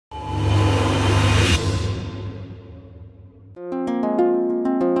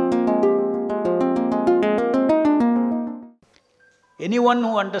Anyone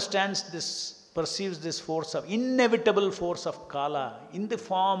who understands this, perceives this force of, inevitable force of Kala in the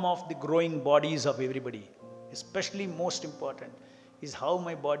form of the growing bodies of everybody, especially most important is how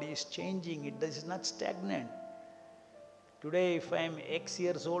my body is changing. It is not stagnant. Today if I am X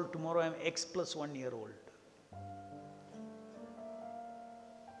years old, tomorrow I am X plus 1 year old.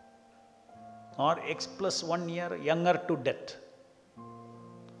 Or X plus 1 year younger to death.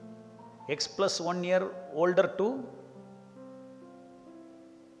 X plus 1 year older to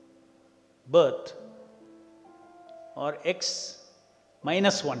birth. Or X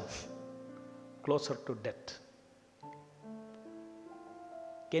minus 1 closer to death.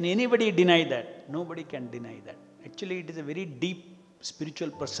 Can anybody deny that? Nobody can deny that. Actually, it is a very deep spiritual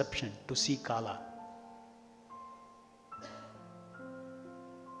perception to see Kala.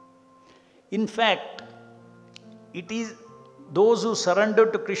 In fact, it is those who surrender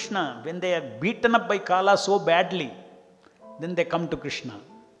to Krishna, when they are beaten up by Kala so badly, then they come to Krishna.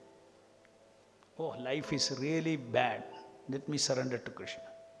 Oh, life is really bad. Let me surrender to Krishna.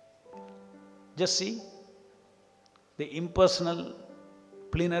 Just see, the impersonal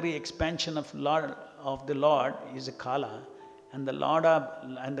plenary expansion of the Lord is a Kala, and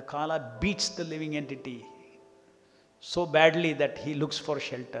the Kala beats the living entity so badly that he looks for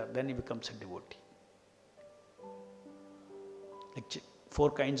shelter. Then he becomes a devotee. Like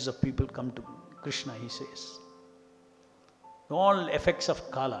 4 kinds of people come to Krishna, he says. All effects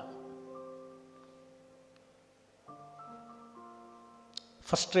of Kala.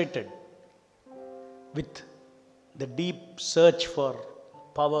 Frustrated with the deep search for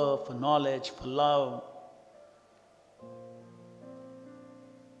power, for knowledge, for love,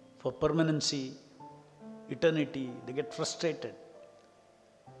 for permanency, eternity, they get frustrated.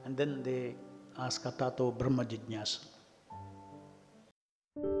 And then they ask Atato Brahma Jijnasa.